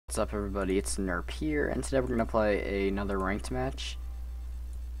What's up, everybody? It's Nerp here, and today we're gonna play another ranked match.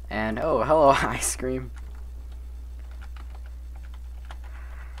 And oh, hello, Ice Cream.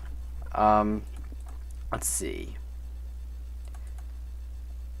 Let's see.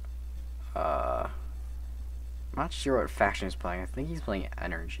 I'm not sure what faction he's playing. I think he's playing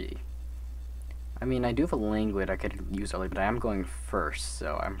Energy. I mean, I do have a languid I could use early, but I am going first,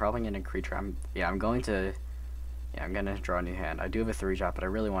 so I'm probably gonna creature. I'm gonna draw a new hand. I do have a 3-drop, but I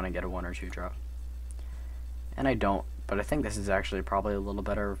really want to get a 1 or 2 drop. And I don't, but I think this is actually probably a little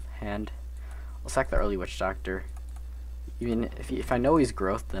better hand. I'll sack the early Witch Doctor. Even if I know he's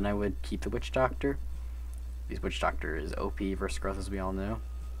growth, then I would keep the Witch Doctor. Because Witch Doctor is OP versus growth, as we all know.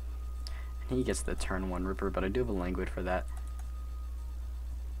 And he gets the turn 1 Ripper, but I do have a languid for that.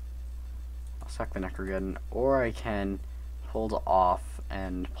 I'll sack the Necrogun, or I can hold off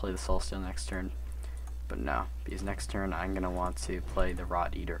and play the Soul Steal next turn. But no, because next turn I'm going to want to play the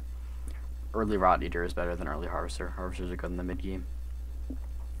Rot Eater. Early Rot Eater is better than early Harvester. Harvesters are good in the mid game.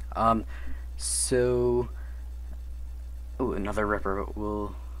 So, ooh, another Ripper, but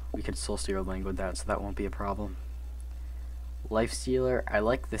we could Soul Steal Link with that, so that won't be a problem. Life Stealer, I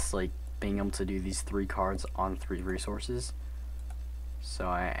like this, like, being able to do these 3 cards on 3 resources. So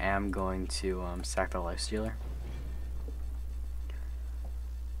I am going to sack the Life Stealer.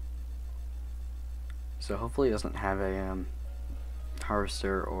 So hopefully he doesn't have a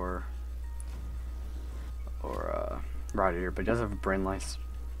Harvester or Rot Eater, but he does have a Brain Lice.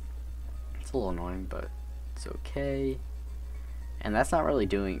 It's a little annoying, but it's okay. And that's not really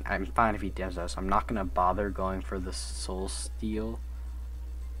doing. I'm fine if he dams us. So I'm not gonna bother going for the Soul Steal.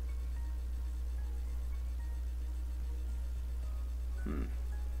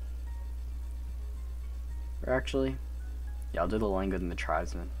 Or actually, yeah, I'll do the Languid and the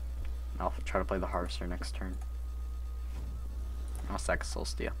Tribesman. I'll try to play the Harvester next turn. I'll sack a Soul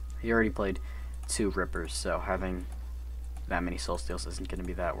Steal. He already played 2 Rippers, so having that many Soul Steals isn't going to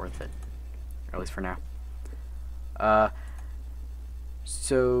be that worth it. Or at least for now.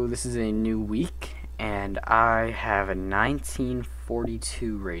 So this is a new week, and I have a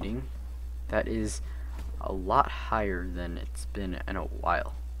 1942 rating. That is a lot higher than it's been in a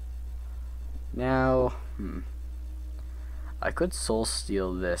while. Now, I could Soul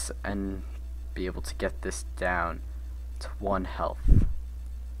Steal this and be able to get this down to 1 health.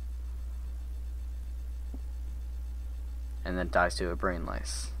 And then dies to a Brain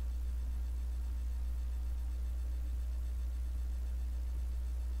Lice.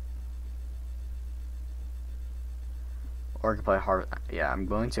 Or I could play yeah, I'm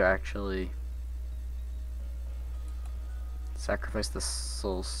going to actually sacrifice the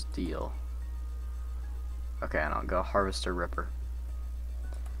Soul Steal. Okay, and I'll go Harvester Ripper.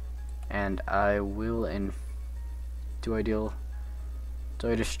 And I will do I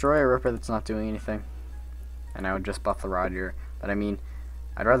destroy a Ripper that's not doing anything? And I would just buff the Rot Eater. But I mean,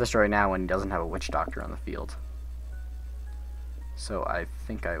 I'd rather destroy now when he doesn't have a Witch Doctor on the field. So I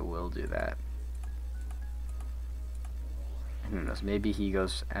think I will do that. And who knows, maybe he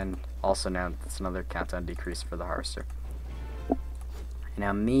goes, and also now it's another countdown decrease for the Harvester.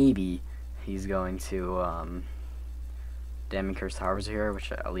 Now maybe he's going to Damn Curse the Harvester here,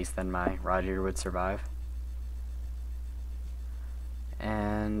 which at least then my Rot Eater would survive.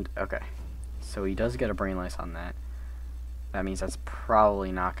 And okay, so he does get a Brain Lice on that. That means that's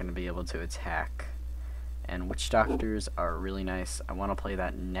probably not going to be able to attack. And Witch Doctors are really nice. I want to play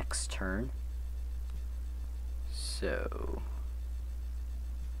that next turn. So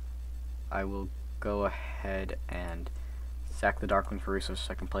I will go ahead and sack the Darkling for resources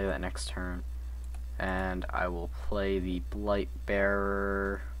so I can play that next turn. And I will play the Blight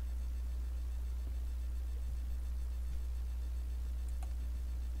Bearer.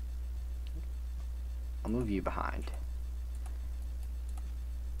 I'll move you behind.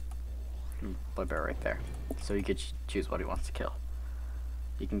 Blight Bearer right there. So he could choose what he wants to kill.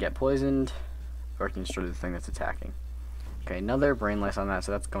 He can get poisoned, or he can destroy the thing that's attacking. Okay, another Brain Lice on that,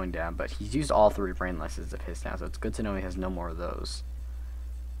 so that's going down, but he's used all 3 Brain Lices of his now, so it's good to know he has no more of those.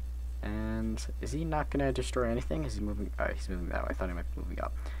 And is he not going to destroy anything? Is he moving? Oh, he's moving that way. I thought he might be moving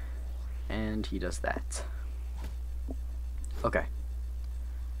up. And he does that. Okay.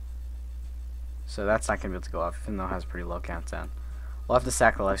 So that's not going to be able to go off, even though it has a pretty low countdown. We'll have to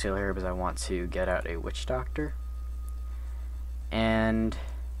sack the Life Stealer here because I want to get out a Witch Doctor. And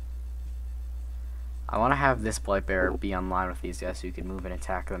I want to have this Blight Bearer be online with these guys so you can move and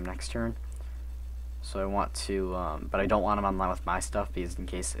attack them next turn. So I want to, but I don't want him online with my stuff because in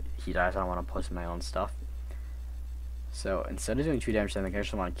case he dies, I don't want to poison my own stuff. So instead of doing 2 damage, I think I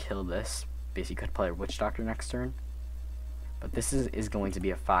just want to kill this. Basically, could play a Witch Doctor next turn. But this is going to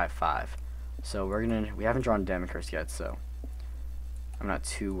be a 5-5. So we haven't drawn Damage Curse yet, so I'm not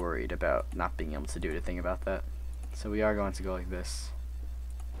too worried about not being able to do anything about that. So we are going to go like this.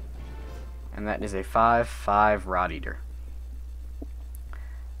 And that is a 5-5 Rot Eater.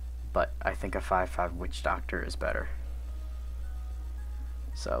 But I think a 5-5 Witch Doctor is better.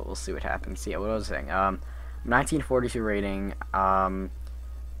 So we'll see what happens. Yeah, what was I saying? 1942 rating. I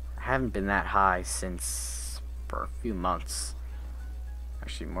haven't been that high since for a few months.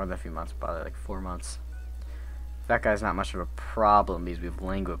 Actually, more than a few months, probably like 4 months. That guy's not much of a problem because we have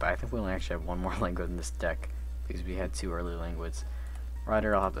Languid, but I think we only actually have one more Languid in this deck because we had 2 early Languids.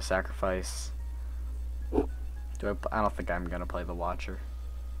 Rider, I'll have to sacrifice. I don't think I'm gonna play the Watcher.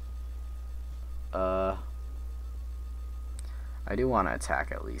 I do want to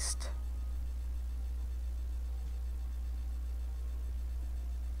attack at least.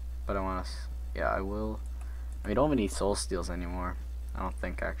 But I want to. Yeah, I will. I don't have any Soul Steals anymore. I don't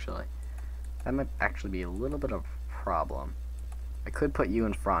think, actually. That might actually be a little bit of a problem. I could put you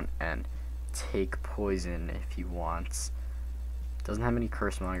in front and take poison if he wants. Doesn't have any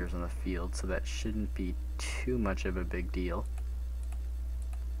Curse Mongers on the field, so that shouldn't be too much of a big deal.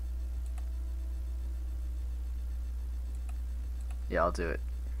 Yeah, I'll do it.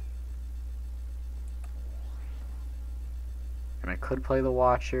 And I could play the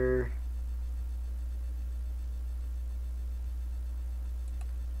Watcher.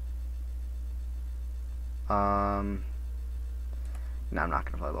 No, I'm not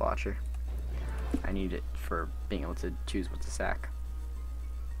going to play the Watcher. I need it for being able to choose what to sack.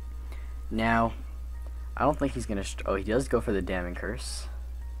 Now, I don't think he's going to... Oh, he does go for the Damning Curse.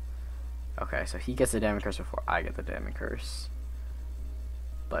 Okay, so he gets the Damning Curse before I get the Damning Curse.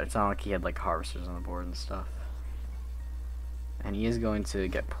 But it's not like he had, like, Harvesters on the board and stuff. And he is going to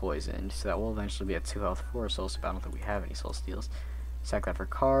get poisoned, so that will eventually be at 2 health, 4 souls, but I don't think we have any Soul Steals. Sack that for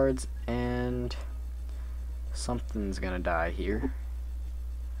cards, and something's going to die here.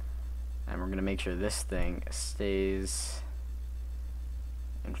 And we're going to make sure this thing stays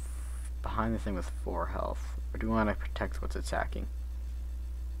behind the thing with 4 health. Or do we want to protect what's attacking?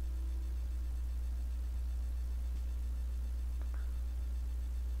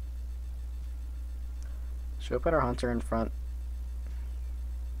 Should we put our Hunter in front?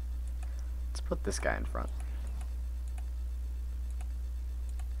 Let's put this guy in front.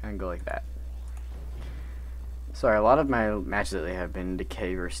 And go like that. Sorry, a lot of my matches lately have been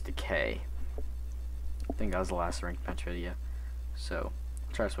Decay versus Decay. I think that was the last ranked match video. So,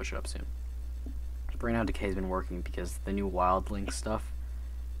 I'll try to switch it up soon. But right now, Decay's been working because the new Wild Link stuff,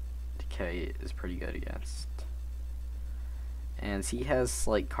 Decay is pretty good against. And he has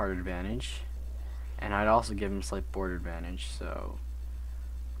slight card advantage. And I'd also give him slight board advantage, so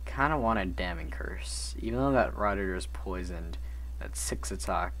kind of want a Damning Curse. Even though that Rider is poisoned, that 6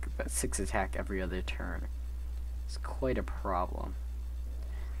 attack every other turn. It's quite a problem.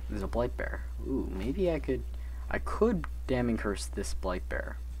 There's a Blight Bear. Ooh, maybe I could Damning Curse this Blight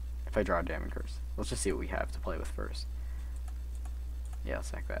Bear if I draw a Damning Curse. Let's just see what we have to play with first. Yeah, I'll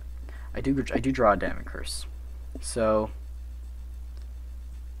sack that. I do draw a Damning Curse. So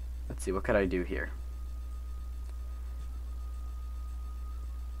let's see, what could I do here?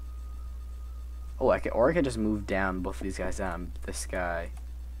 Oh, I could just move down both of these guys down. This guy.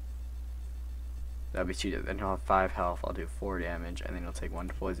 That'd be 2. Then he'll have 5 health. I'll do 4 damage, and then he'll take 1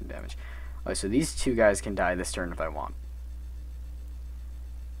 poison damage. Okay, so these 2 guys can die this turn if I want.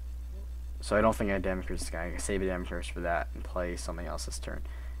 So I don't think I Damage Curse this guy. I can save a Damage Curse for that and play something else this turn.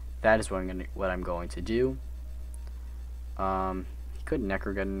 That is what I'm going to do. He could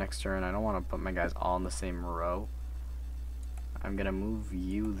Necrogun next turn. I don't want to put my guys all in the same row. I'm gonna move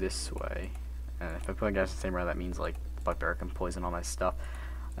you this way. And if I put my guys in the same row, that means like Buck Bear can poison all my stuff.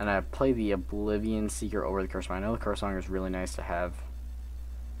 And I play the Oblivion Seeker over the Cursemonger. I know the Cursemonger is really nice to have.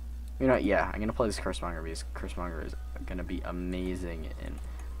 You know what, yeah, I'm going to play this Cursemonger because Cursemonger is going to be amazing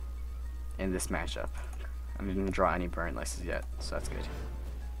in this matchup. I didn't draw any Burn Laces yet, so that's good.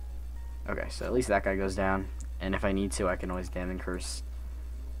 Okay, so at least that guy goes down. And if I need to, I can always Damning Curse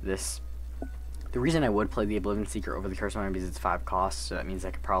this. The reason I would play the Oblivion Seeker over the Cursemonger is because it's 5 costs, so that means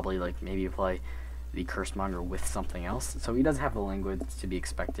I could probably like maybe play the Cursemonger with something else. So he does have the Languid to be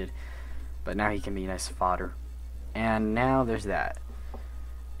expected, but now he can be nice fodder. And now there's that.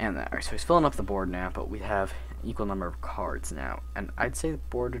 And that. Alright, so he's filling up the board now, but we have an equal number of cards now. And I'd say the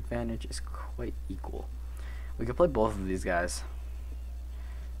board advantage is quite equal. We could play both of these guys.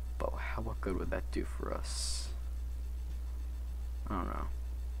 But what good would that do for us? I don't know.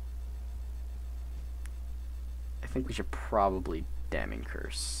 I think we should probably Damning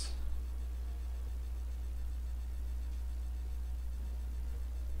Curse.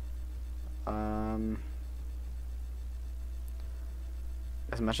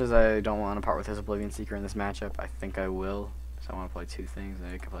 As much as I don't want to part with his Oblivion Seeker in this matchup, I think I will. So I want to play two things.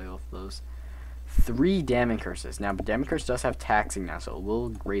 I can play both of those. 3 Damning Curses. Now, Damning Curse does have taxing now, so it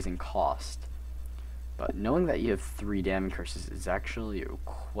will raise in cost. But knowing that you have 3 Damning Curses is actually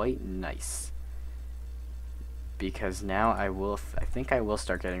quite nice. Because now I think I will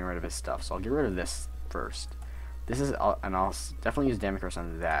start getting rid of his stuff. So I'll get rid of this first. This is, and I'll definitely use Damning Curse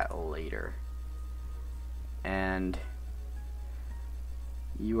on that later. And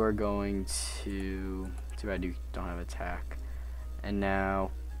you are going to, too bad you don't have attack. And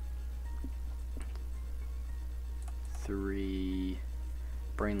now 3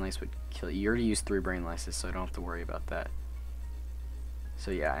 Brain Lice would kill you. You already used 3 Brain Lices, so I don't have to worry about that.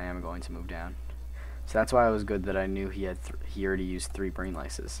 So yeah, I am going to move down. So that's why it was good that I knew he already used 3 Brain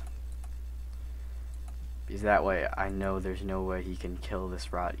Lices. Because that way I know there's no way he can kill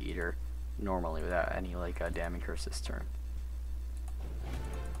this Rot Eater normally without any Damning Curse this turn.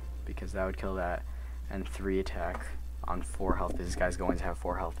 Because that would kill that, and 3 attack on 4 health. This guy's going to have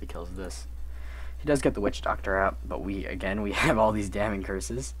 4 health if he kills this. He does get the Witch Doctor out, but we have all these Damning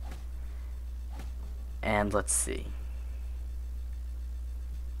Curses. And let's see.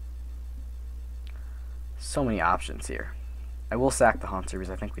 So many options here. I will sack the Hunter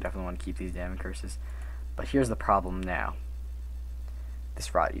because I think we definitely want to keep these Damning Curses. But here's the problem now.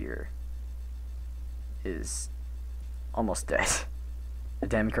 This Rot Eater is almost dead. The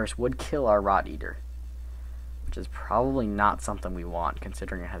Damning Curse would kill our Rot Eater, which is probably not something we want,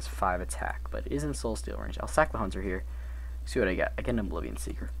 considering it has 5 attack, but it is in Soul Steel range. I'll sack the Hunter here, see what I get. I get an Oblivion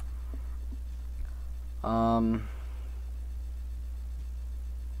Seeker.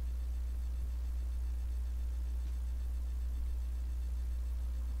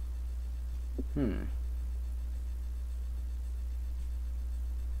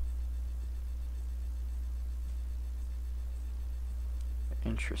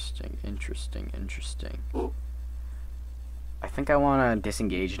 Interesting. I think I want to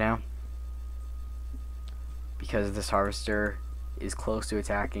disengage now, because this Harvester is close to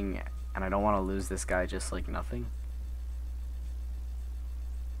attacking, and I don't want to lose this guy just like nothing.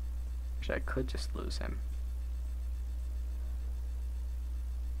 Actually, I could just lose him.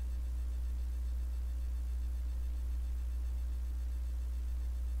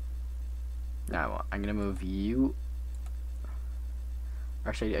 Now, I'm going to move you.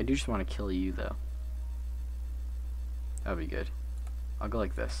 Actually, I do just want to kill you, though. That would be good. I'll go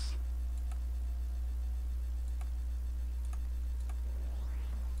like this.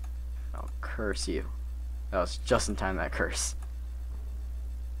 I'll curse you. That was just in time, that curse.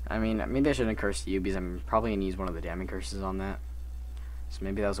 I mean, maybe I shouldn't curse you, because I'm probably going to use one of the Damning Curses on that. So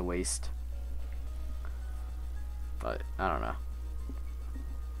maybe that was a waste. But, I don't know.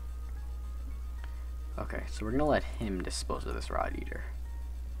 Okay, so we're going to let him dispose of this Rot Eater.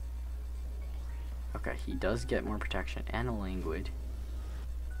 Okay, he does get more protection and a Languid.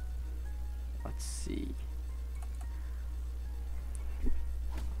 Let's see.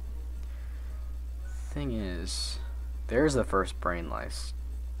 Thing is, there's the first Brain Lice.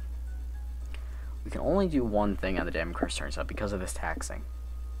 We can only do one thing on the Damning Curse turns up because of this taxing.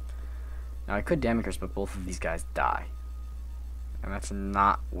 Now I could Damning Curse, but both of these guys die. And that's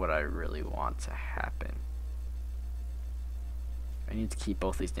not what I really want to happen. I need to keep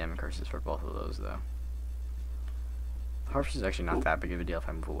both these Damning Curses for both of those, though. The Harvest is actually not that big of a deal if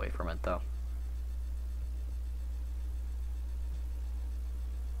I move away from it, though.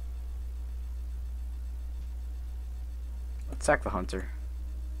 Let's sack the Hunter.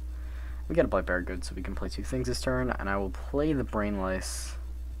 We got a Blight Bear good, so we can play 2 things this turn, and I will play the Brain Lice.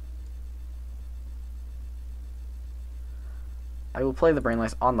 I will play the Brain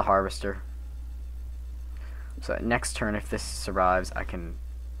Lice on the Harvester. So that next turn, if this survives, I can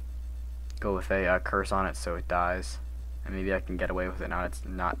go with a curse on it so it dies. And maybe I can get away with it now it's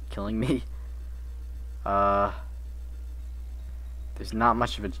not killing me. There's not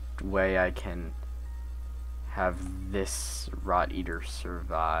much of a way I can have this Rot Eater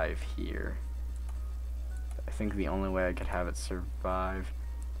survive here. I think the only way I could have it survive,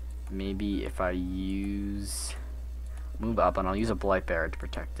 maybe if I use... move up, and I'll use a Blight Bear to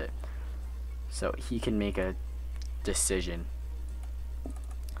protect it. So he can make a decision.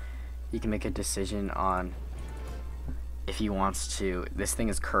 He can make a decision on if he wants to. This thing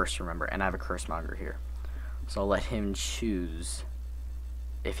is cursed, remember, and I have a Curse Monger here. So I'll let him choose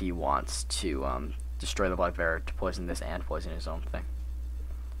if he wants to destroy the Blight Bear to poison this and poison his own thing.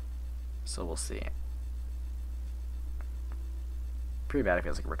 So we'll see. Pretty bad if it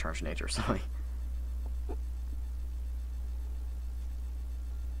feels like a Return to Nature or something.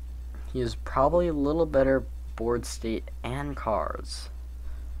 He is probably a little better board state and cards.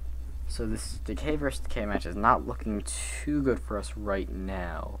 So this Decay versus Decay match is not looking too good for us right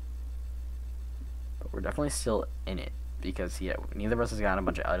now. But we're definitely still in it. Because neither of us has gotten a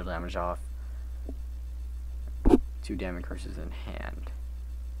bunch of idle damage off. 2 damage curses in hand.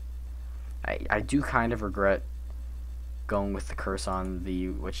 I do kind of regret going with the curse on the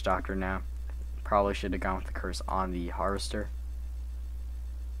Witch Doctor now. Probably should have gone with the curse on the Harvester.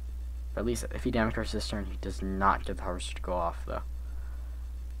 But at least if he damage curses this turn, he does not get the Harvester to go off though.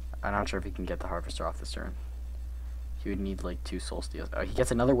 I'm not sure if he can get the Harvester off this turn. He would need like 2 Soul Steals. Oh, he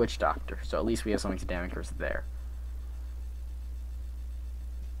gets another Witch Doctor, so at least we have something to damage curse there.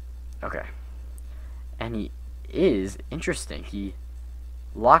 Okay. And he is interesting. He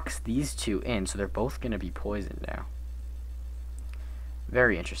locks these 2 in, so they're both going to be poisoned now.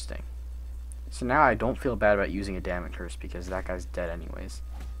 Very interesting. So now I don't feel bad about using a damage curse because that guy's dead anyways.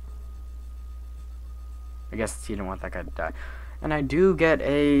 I guess he didn't want that guy to die. And I do get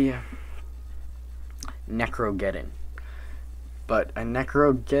a Necrogeddon. But a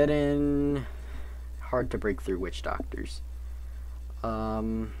Necrogeddon, hard to break through Witch Doctors.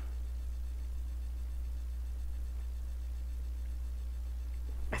 I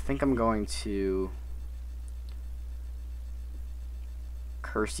think I'm going to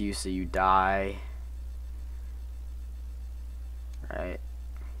curse you so you die. Right.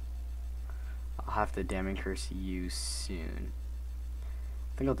 I'll have to damage curse you soon.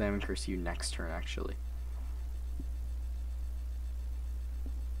 I think I'll damage curse you next turn actually.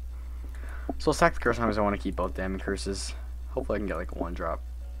 So I'll sack the curse because I want to keep both damage curses. Hopefully I can get like a 1-drop,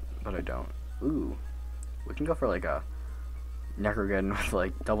 but I don't. Ooh, we can go for like a Necrogeddon with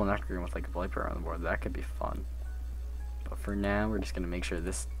like double Necrogeddon with like a Viper on the board. That could be fun. But for now, we're just gonna make sure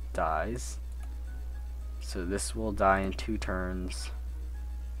this dies. So this will die in 2 turns.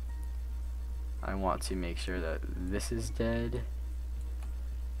 I want to make sure that this is dead,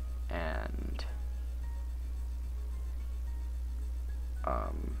 and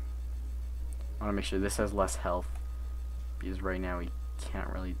I want to make sure this has less health because right now we can't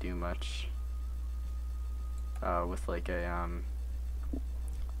really do much with like a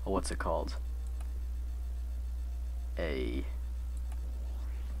what's it called? A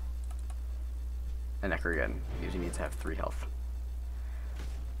Necrogeddon. Usually needs to have 3 health.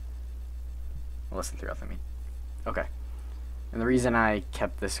 Less than 3 health, I mean. Okay. And the reason I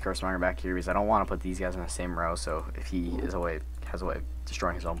kept this curse marker back here is I don't want to put these guys in the same row, so if he has a way of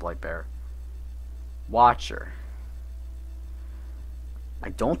destroying his own Blightbearer. Watcher. I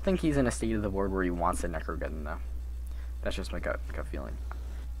don't think he's in a state of the board where he wants a Necrogeddon though. That's just my gut feeling.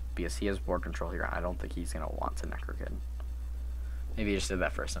 Because he has board control here, I don't think he's gonna want a Necrogeddon. Maybe he just did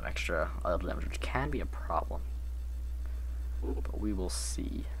that for some extra idle damage, which can be a problem. But we will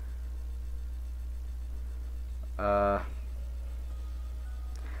see. I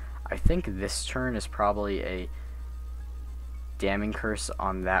think this turn is probably a damning curse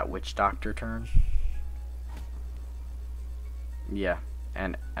on that Witch Doctor turn. Yeah,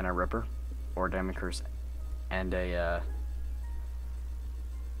 and a Ripper, or damning curse, and a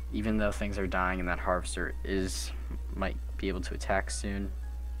even though things are dying and that Harvester might be able to attack soon.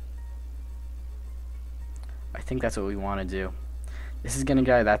 I think that's what we want to do. This is gonna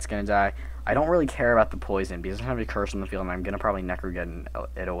die, that's gonna die. I don't really care about the poison because I don't have any curse on the field and I'm gonna probably Necrogeddon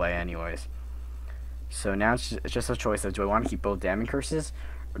it away anyways. So now it's just a choice of do I want to keep both damning curses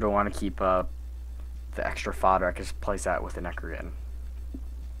or do I want to keep the extra fodder I can just place that with the Necrogeddon.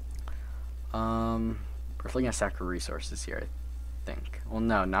 We're looking at sacrifice resources here, I think. Well,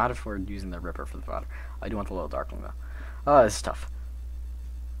 no, not if we're using the Ripper for the fodder. I do want the little Darkling though. Oh, this is tough.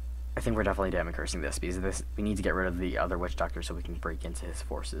 I think we're definitely damage cursing this because we need to get rid of the other Witch Doctor so we can break into his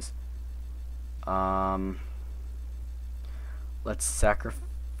forces. Let's sacrifice.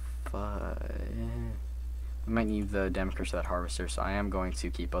 We might need the damage curse of that Harvester, so I am going to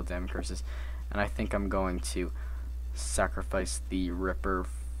keep both damage curses, and I think I'm going to sacrifice the Ripper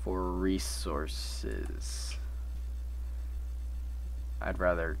for resources. I'd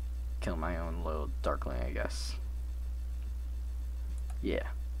rather kill my own little Darkling, I guess. Yeah.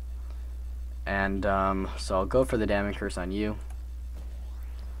 And so I'll go for the damage curse on you.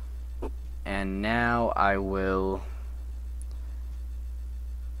 And now I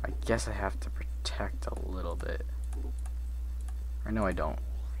guess I have to protect a little bit. Or no, I don't.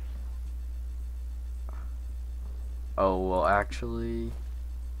 Oh, well, actually...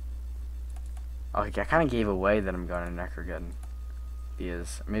 Okay, I kind of gave away that I'm going to Necrogeddon.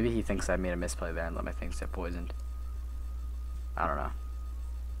 Because maybe he thinks I made a misplay there and let my things get poisoned. I don't know.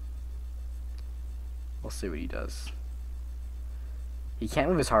 We'll see what he does. He can't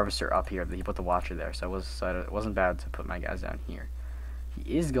move his harvester up here. He put the watcher there, so it wasn't bad to put my guys down here.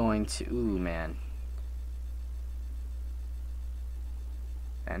 He is going to... Ooh, man.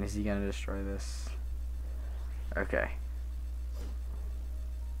 And is he going to destroy this? Okay.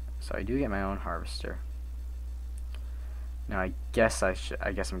 So I do get my own harvester. Now I guess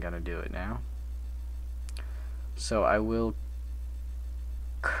I'm going to do it now. So I will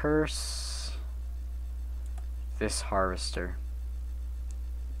curse this harvester.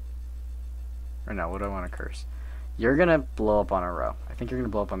 Or no, what do I want to curse? You're going to blow up on a row. I think you're going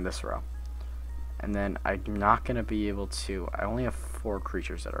to blow up on this row. And then I'm not going to be able to... I only have 4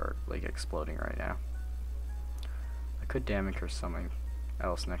 creatures that are, like, exploding right now. I could damage curse something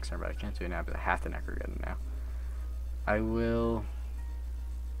else next turn, but I can't do it now, but I have to Necrogun now. I will...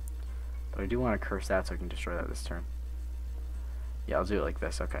 But I do want to curse that so I can destroy that this turn. Yeah, I'll do it like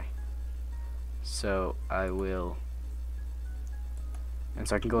this, okay. So, I will... And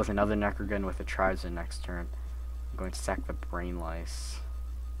so I can go with another Necrogun with the Tribesman next turn. I'm going to sack the Brain Lice.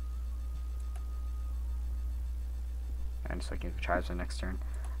 And so I can get the Tribesman next turn.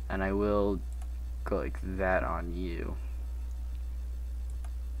 And I will go like that on you.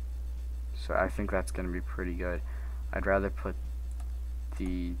 So I think that's going to be pretty good. I'd rather put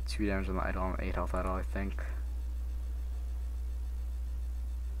the 2 damage on the idol on the 8 health idol, I think.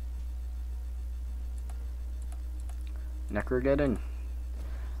 Necrogeddon.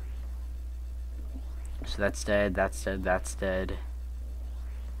 So that's dead, that's dead, that's dead.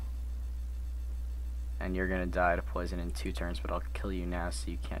 And you're gonna die to poison in 2 turns, but I'll kill you now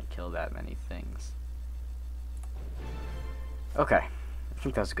so you can't kill that many things. Okay, I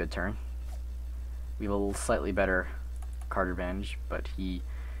think that's a good turn. We have a slightly better card advantage, but he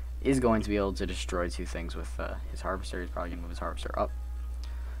is going to be able to destroy 2 things with his Harvester. He's probably gonna move his Harvester up.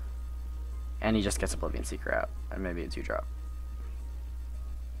 And he just gets Oblivion Seeker out, and maybe a 2-drop.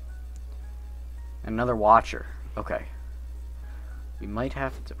 Another Watcher. Okay. We might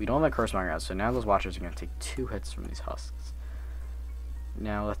have to... We don't have a Curse Monger out, so now those Watchers are going to take 2 hits from these Husks.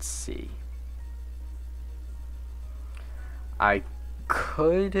 Now, let's see. I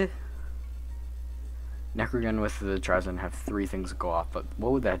could... Necrogun with the Tribesman have 3 things go off, but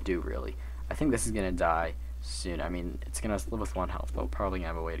what would that do, really? I think this is going to die soon. I mean, it's going to live with 1 health, but we're probably going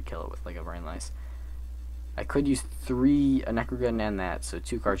to have a way to kill it with, like, a Brain Lice. I could use a Necrogun and that, so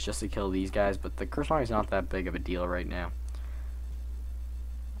 2 cards just to kill these guys, but the Curse Monger is not that big of a deal right now.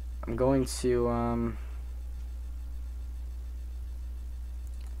 I'm going to,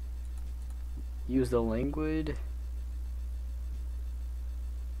 use the Languid.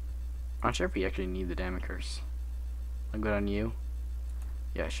 I'm not sure if we actually need the Damage Curse. Languid on you?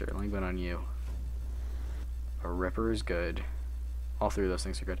 Yeah, sure, Languid on you. A Ripper is good. All 3 of those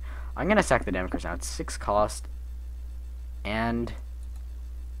things are good. I'm going to sack the Damage Curse now. It's 6 cost. And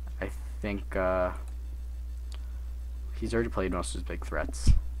I think he's already played most of his big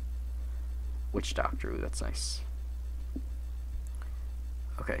threats. Witch Doctor, ooh, that's nice.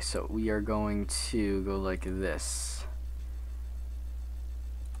 Okay, so we are going to go like this.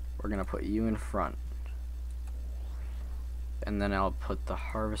 We're going to put you in front. And then I'll put the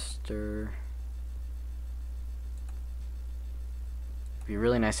Harvester... It'd be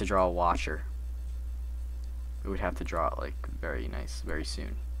really nice to draw a Watcher. We would have to draw it like very nice, very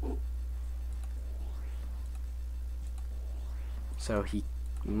soon. So he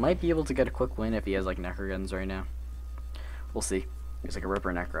might be able to get a quick win if he has like Necroguns right now. We'll see. He's like a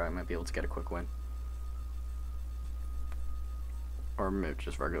Ripper Necro, I might be able to get a quick win. Or maybe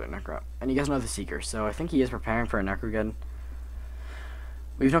just regular Necro. And you guys know the Seeker, so I think he is preparing for a Necrogun.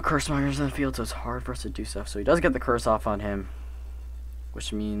 We have no Curse Mongers in the field, so it's hard for us to do stuff. So he does get the curse off on him.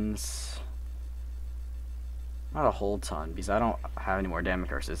 Which means not a whole ton, because I don't have any more Damage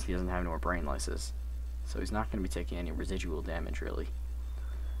Curses. He doesn't have any more Brain Lices. So he's not going to be taking any residual damage, really.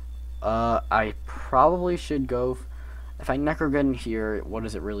 I probably should go... If I Necrogun here, what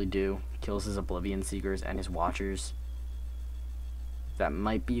does it really do? Kills his Oblivion Seekers and his Watchers. That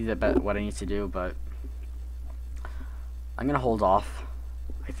might be what I need to do, but... I'm going to hold off.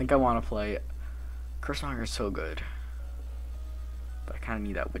 I think I want to play... Curse Monger is so good. But I kind of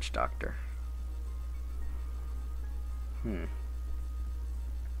need that Witch Doctor.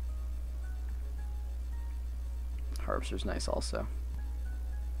 Harvester's nice also.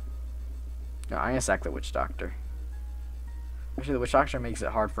 No, I'm gonna sack the Witch Doctor. Actually, the Witch Doctor makes it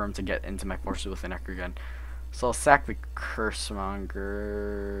hard for him to get into my forces with an Necrogun. So I'll sack the Curse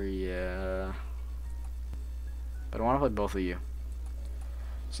Monger, yeah. But I want to play both of you.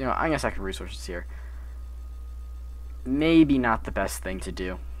 So, you know, I'm gonna sack the resources here. Maybe not the best thing to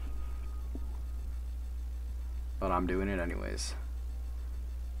do. But I'm doing it anyways.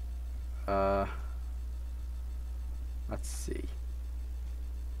 Let's see.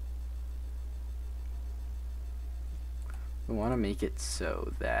 We want to make it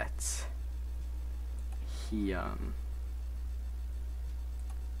so that he, I'm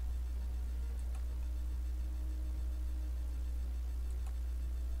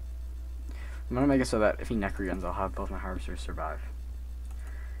gonna make it so that if he necroguns, I'll have both my harvesters survive.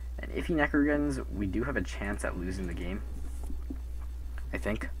 And if he necroguns, we do have a chance at losing the game. I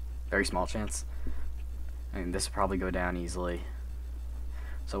think. Very small chance. I mean, this will probably go down easily.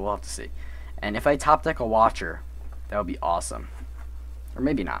 So we'll have to see. And if I top deck a Watcher, that would be awesome. Or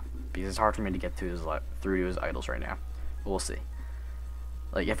maybe not, because it's hard for me to get through to his idols right now. But we'll see.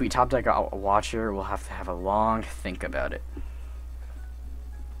 Like, if we top deck a Watcher, we'll have to have a long think about it.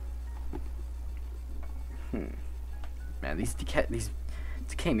 Man, these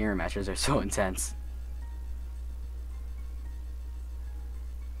Decay mirror matches are so intense.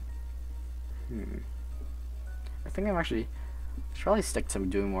 I think I should probably stick to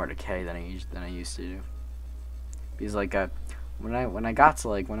doing more Decay than I used to do. Because like when I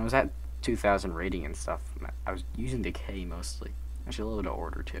was at 2,000 rating and stuff, I was using Decay mostly. Actually, a little bit of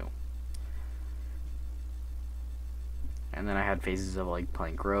Order too. And then I had phases of like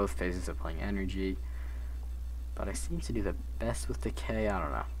playing Growth, phases of playing Energy. But I seem to do the best with Decay. I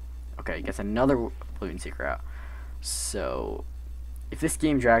don't know. Okay, he gets another Oblivion Seeker out. So if this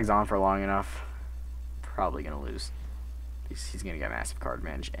game drags on for long enough, probably gonna lose. He's gonna get massive card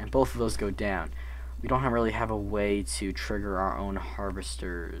advantage, and both of those go down. We don't really have a way to trigger our own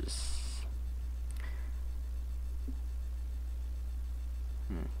harvesters.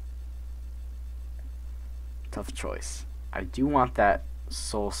 Tough choice. I do want that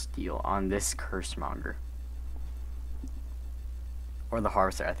Soul Steal on this Cursemonger. Or the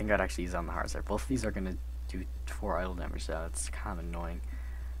Harvester. I think I'd actually use on the Harvester. Both of these are gonna do 4 idle damage, so it's kind of annoying.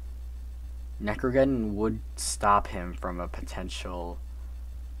 Necrogun would stop him from a potential...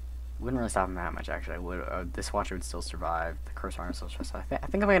 Wouldn't really stop him that much, actually. This Watcher would still survive. The Cursemonger would still survive. So I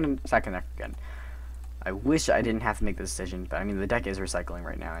think I'm going to sack a Necrogun. I wish I didn't have to make the decision, but I mean, the deck is recycling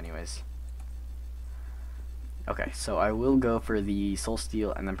right now anyways. Okay, so I will go for the Soul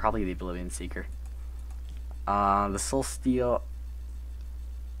Steal and then probably the Oblivion Seeker. The Soul Steal...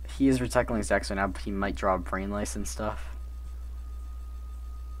 He is recycling his deck, so now he might draw Brain Lice and stuff.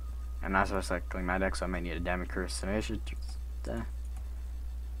 I'm not recycling my deck, so I might need a Damage Curse. So maybe I should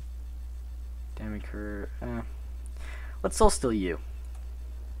Damage Curse. Let's Soul Steal you.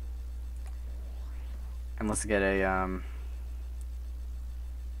 And let's get a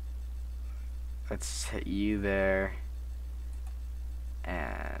let's hit you there.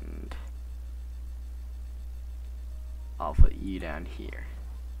 And I'll put you down here.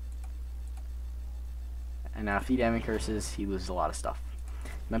 And now if he Damage Curses, he loses a lot of stuff.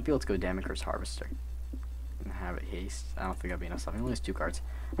 Might be able to go Damage Curse Harvester and have it haste. I don't think that'd be enough stuff. I only lose 2 cards.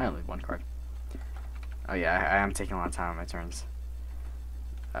 I only lose 1 card. Oh yeah, I am taking a lot of time on my turns.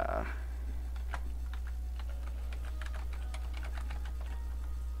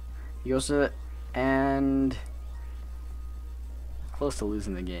 He goes to it, and close to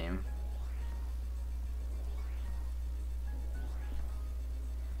losing the game.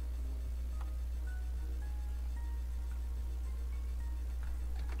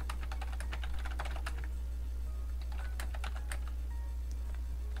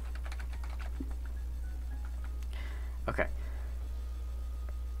 Okay.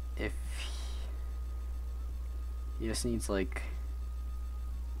 If he just needs like,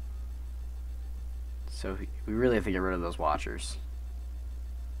 so we really have to get rid of those Watchers.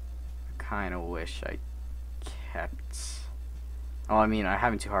 I kind of wish I kept. Oh, I mean, I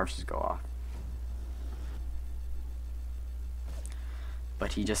having 2 Harvesters go off,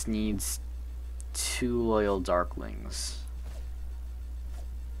 but he just needs 2 Loyal Darklings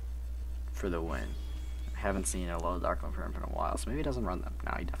for the win. Haven't seen a Loyal Darkling from him in a while, so maybe he doesn't run them.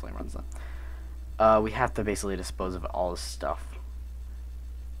 No, he definitely runs them. We have to basically dispose of all this stuff.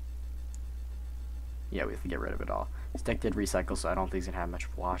 Yeah, we have to get rid of it all. His deck did recycle, so I don't think he's gonna have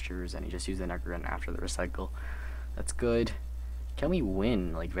much Watchers, and he just used the Necrogun after the recycle. That's good. Can we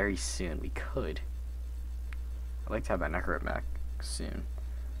win like very soon? We could. I'd like to have that Necrogun back soon.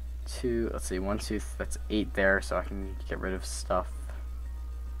 2, let's see, 1, 2, that's 8 there, so I can get rid of stuff.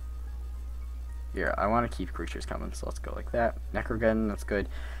 Yeah, I want to keep creatures coming, so let's go like that. Necrogun, that's good.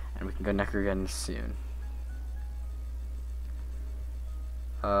 And we can go Necrogun soon.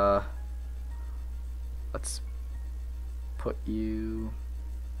 Let's put you...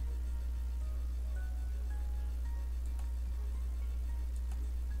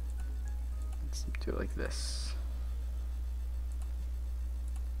 Let's do it like this.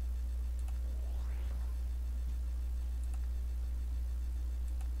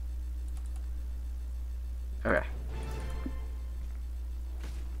 Okay.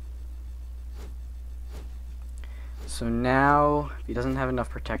 So now, if he doesn't have enough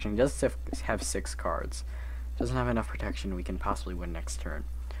protection, he does have 6 cards. Doesn't have enough protection, we can possibly win next turn.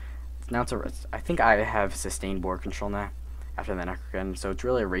 Now it's a risk. I think I have sustained board control now after the Necrogun, so it's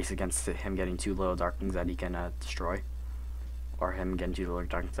really a race against him getting 2 Loyal Darklings that he can destroy. Or him getting 2 Loyal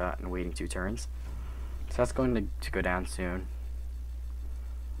Darklings out and waiting 2 turns. So that's going to go down soon.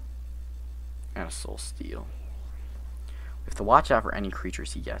 And a Soul Steal. We have to watch out for any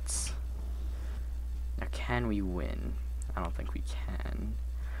creatures he gets. Now, can we win? I don't think we can.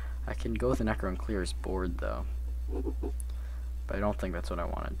 I can go with the Necro and clear his board, though. But I don't think that's what I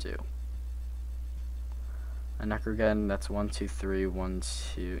want to do. A Necrogun, that's 1, 2, 3, 1,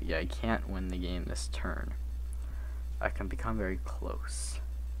 2. Yeah, I can't win the game this turn. I can become very close.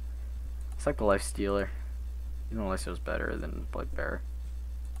 It's like the Life Stealer. Even though Life Stealer's better than Blight Bearer.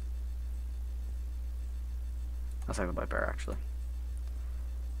 Let's like the Blight Bearer, actually.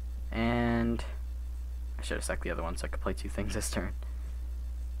 And I should have sacked the other one so I could play 2 things this turn.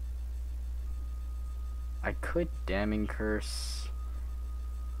 I could Damning Curse.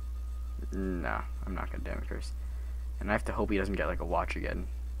 No, I'm not going to Damning Curse. And I have to hope he doesn't get like a Watch again.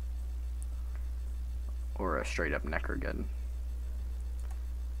 Or a straight up Necrogun.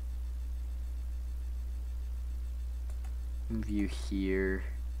 Move you here.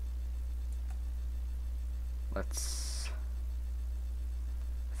 Let's...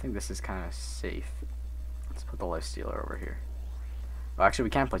 I think this is kind of safe. Let's put the Life Stealer over here. Oh, actually, we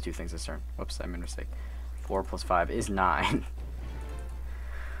can't play 2 things this turn. Whoops, I made a mistake. 4 plus 5 is 9.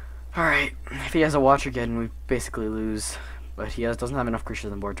 Alright, if he has a Watch again, we basically lose. But he doesn't have enough creatures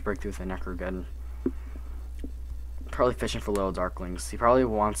on the board to break through with a Necrogun. Probably fishing for Loyal Darklings. He probably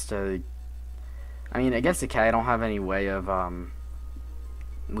wants to... I mean, against Decay, I don't have any way of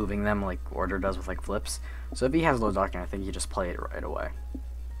moving them like Order does with like flips. So if he has Loyal Darkling, I think you just play it right away.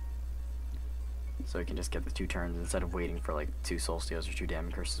 So he can just get the 2 turns instead of waiting for like 2 Soul Steals or 2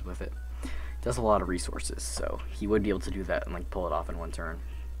 Damning Curses with it. He does a lot of resources, so he would be able to do that and like pull it off in 1 turn.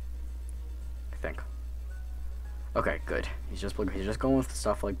 I think. Okay, good. He's just going with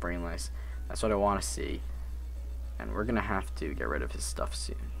stuff like Brain Lice. That's what I want to see. And we're gonna have to get rid of his stuff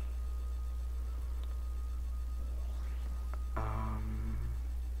soon.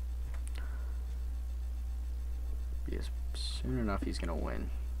 Because soon enough he's gonna win.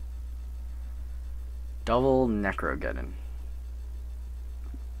 Double Necrogeddon.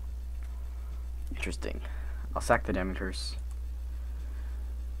 Interesting. I'll sack the Damning Curse.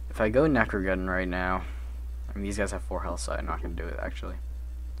 If I go Necrogeddon right now, I mean these guys have 4 health, so I'm not gonna do it actually.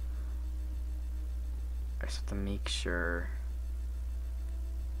 I just have to make sure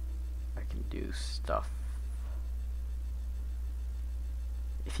I can do stuff.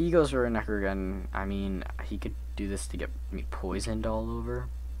 If he goes for a Necrogeddon, I mean he could do this to get me poisoned all over.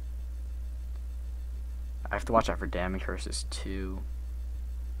 I have to watch out for Damning Curses too.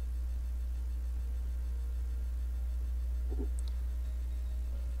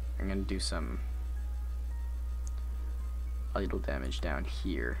 I'm gonna do some idle damage down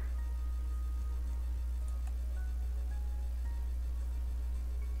here.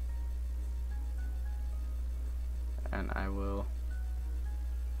 And I'm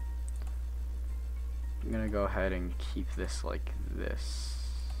gonna go ahead and keep this like this.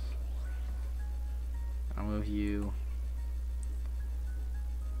 I'll move you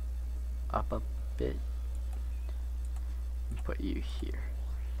up a bit and put you here.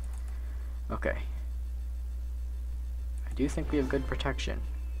 Okay. I do think we have good protection.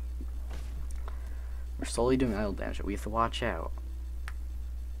 We're slowly doing idle damage, but we have to watch out.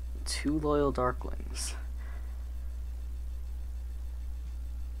 2 Loyal Darklings.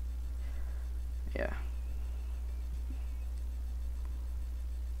 Yeah.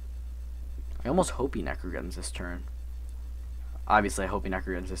 I almost hope he Necroguns this turn. Obviously, I hope he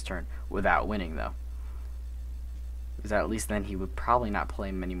Necroguns this turn without winning, though. Because at least then he would probably not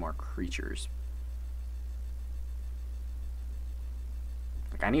play many more creatures.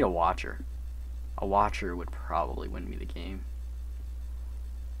 Like, I need a Watcher. A Watcher would probably win me the game.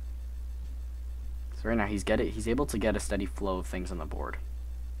 So right now, he's able to get a steady flow of things on the board.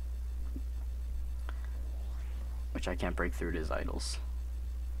 Which I can't break through to his idols.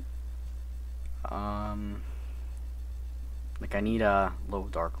 Like I need low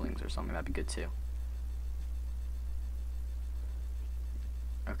Darklings or something, that'd be good too.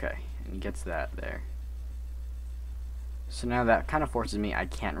 Okay, and he gets that there. So now that kind of forces me, I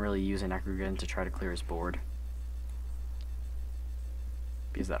can't really use a Necrogun to try to clear his board.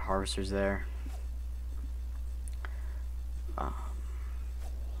 Because that Harvester's there.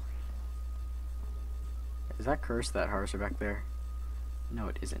 Is that cursed, that harvester back there? No,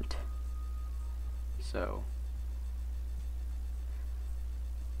 it isn't. So...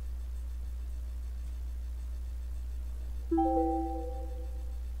 I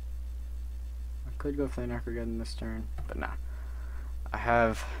could go for the Necrogeddon this turn, but nah. I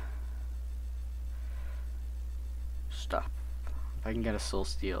have... Stop. If I can get a Soul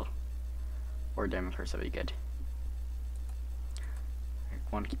Steal or a Diamond Curse, that'd be good. I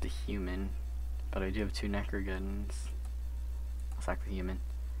want to keep the human, but I do have 2 Necrogeddons. I'll sack the human.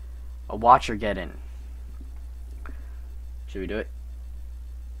 A Watcher get in. Should we do it?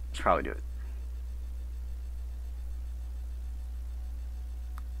 Should probably do it.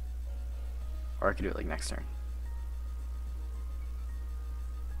 Or I could do it like next turn.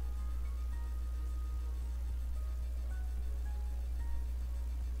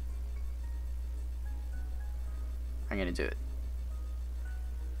 I'm gonna do it.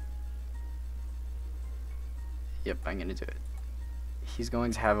 Yep, I'm gonna do it. He's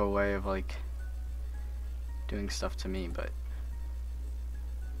going to have a way of like doing stuff to me, but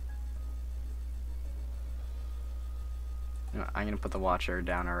no, I'm gonna put the Watcher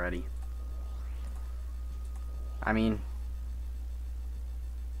down already. I mean,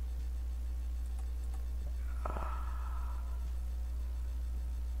 I'm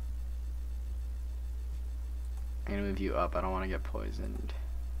gonna move you up. I don't want to get poisoned.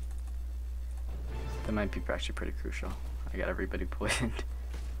 That might be actually pretty crucial. I got everybody poisoned.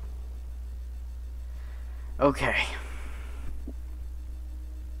 Okay.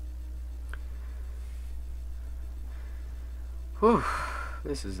 Whew.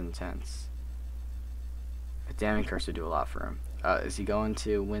 This is intense. A Damning Curse would do a lot for him. Is he going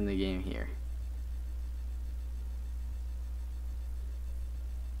to win the game here?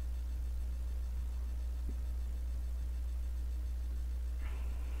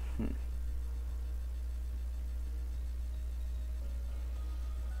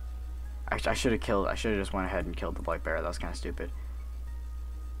 I should have just went ahead and killed the Blight Bear. That was kind of stupid.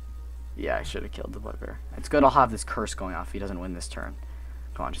 Yeah, I should have killed the Blight Bear. It's good I'll have this curse going off if he doesn't win this turn.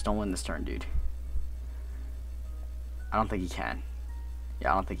 Come on, just don't win this turn, dude. I don't think he can.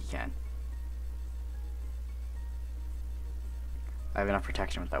 Yeah, I don't think he can. I have enough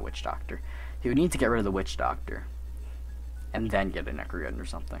protection with that Witch Doctor. He would need to get rid of the Witch Doctor. And then get a Necrogeddon or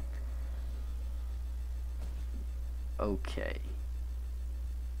something. Okay.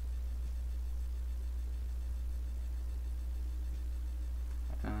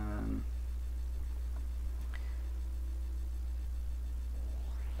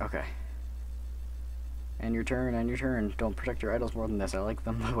 Okay. And your turn, and your turn. Don't protect your idols more than this. I like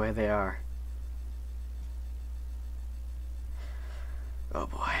them the way they are. Oh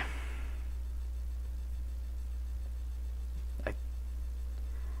boy.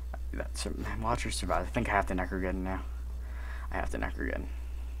 That's Watcher survived. I think I have to Necrogeddon now. I have to Necrogeddon.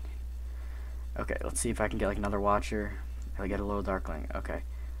 Okay, let's see if I can get like another Watcher. I'll get a little Darkling. Okay.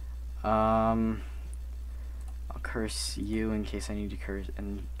 I'll curse you in case I need to curse,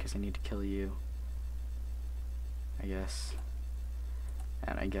 in case I need to kill you. I guess.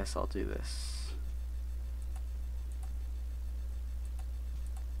 And I guess I'll do this.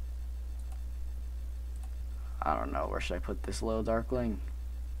 I don't know, where should I put this little Darkling?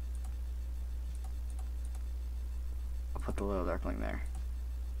 I'll put the little Darkling there.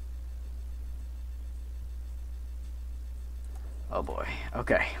 Oh boy.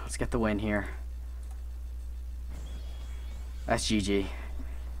 Okay, let's get the win here. That's GG.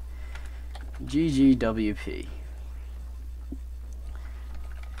 GGWP.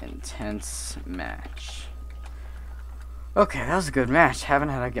 Intense match. Okay, that was a good match. Haven't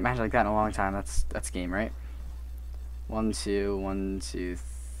had a match like that in a long time. That's game, right? 1, 2, 1, 2,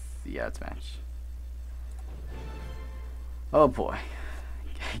 yeah, it's match. Oh boy.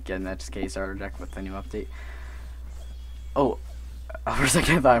 Getting that Decay starter deck with the new update. Oh, for a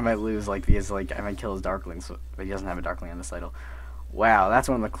second I thought I might lose, like, because, like, I might kill his Darkling, so, but he doesn't have a Darkling on this title. Wow, that's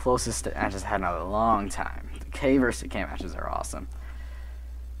one of the closest matches I've had in a long time. The Decay versus Decay matches are awesome.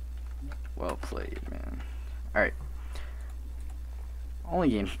 Well played, man. Alright. Only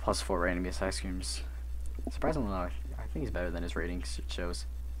gained +4 rating against Ice Creams. Surprisingly low. I think he's better than his ratings shows.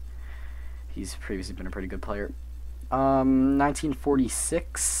 He's previously been a pretty good player.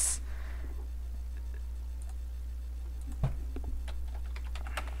 1946.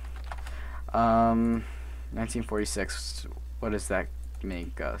 1946. What does that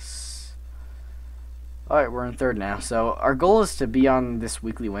make us? Alright, we're in third now. So our goal is to be on this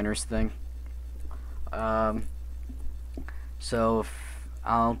weekly winners thing. So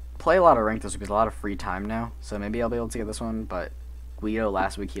I'll play a lot of ranked this week. There's a lot of free time now, so maybe I'll be able to get this one. But Guido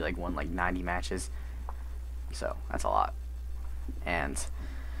last week, he like won like 90 matches. So that's a lot. And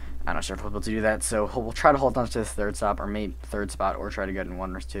I'm not sure if we'll be able to do that, so we'll try to hold on to this third spot, or maybe third spot, or try to get in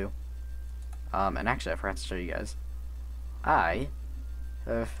 1 or 2. And actually, I forgot to show you guys.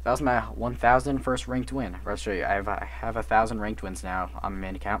 That was my 1,000 first ranked win. I forgot to show you. I have 1,000 ranked wins now on my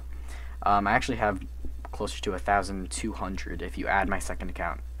main account. I actually have closer to 1,200 if you add my second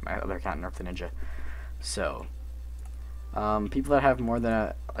account, my other account, Nerf the Ninja. So, people that have more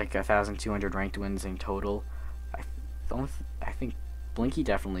than like 1,200 ranked wins in total, I think Blinky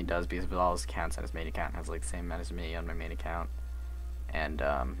definitely does, because with all his accounts on his main account has like the same amount as me on my main account, and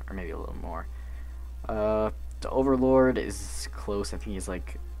or maybe a little more. The Overlord is close. I think he's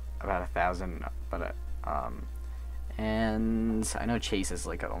like about 1,000, but and I know Chase is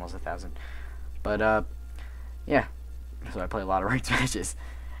like almost 1,000, but yeah. So I play a lot of ranked matches,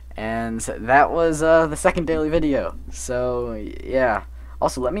 and that was the second daily video. So yeah.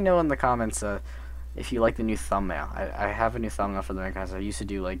 Also, let me know in the comments if you like the new thumbnail. I have a new thumbnail for the main account. I used to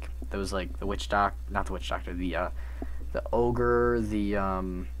do like those, like the witch doc, not the witch doctor, the ogre,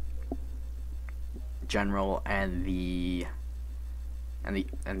 the general, and the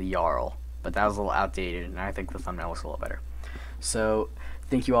jarl. But that was a little outdated, and I think the thumbnail looks a little better. So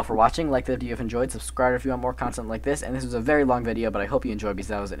thank you all for watching. Like the video if you enjoyed. Subscribe if you want more content like this. And this was a very long video, but I hope you enjoyed, because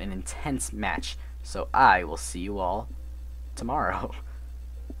that was an intense match. So I will see you all tomorrow.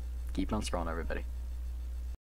 Keep on scrolling, everybody.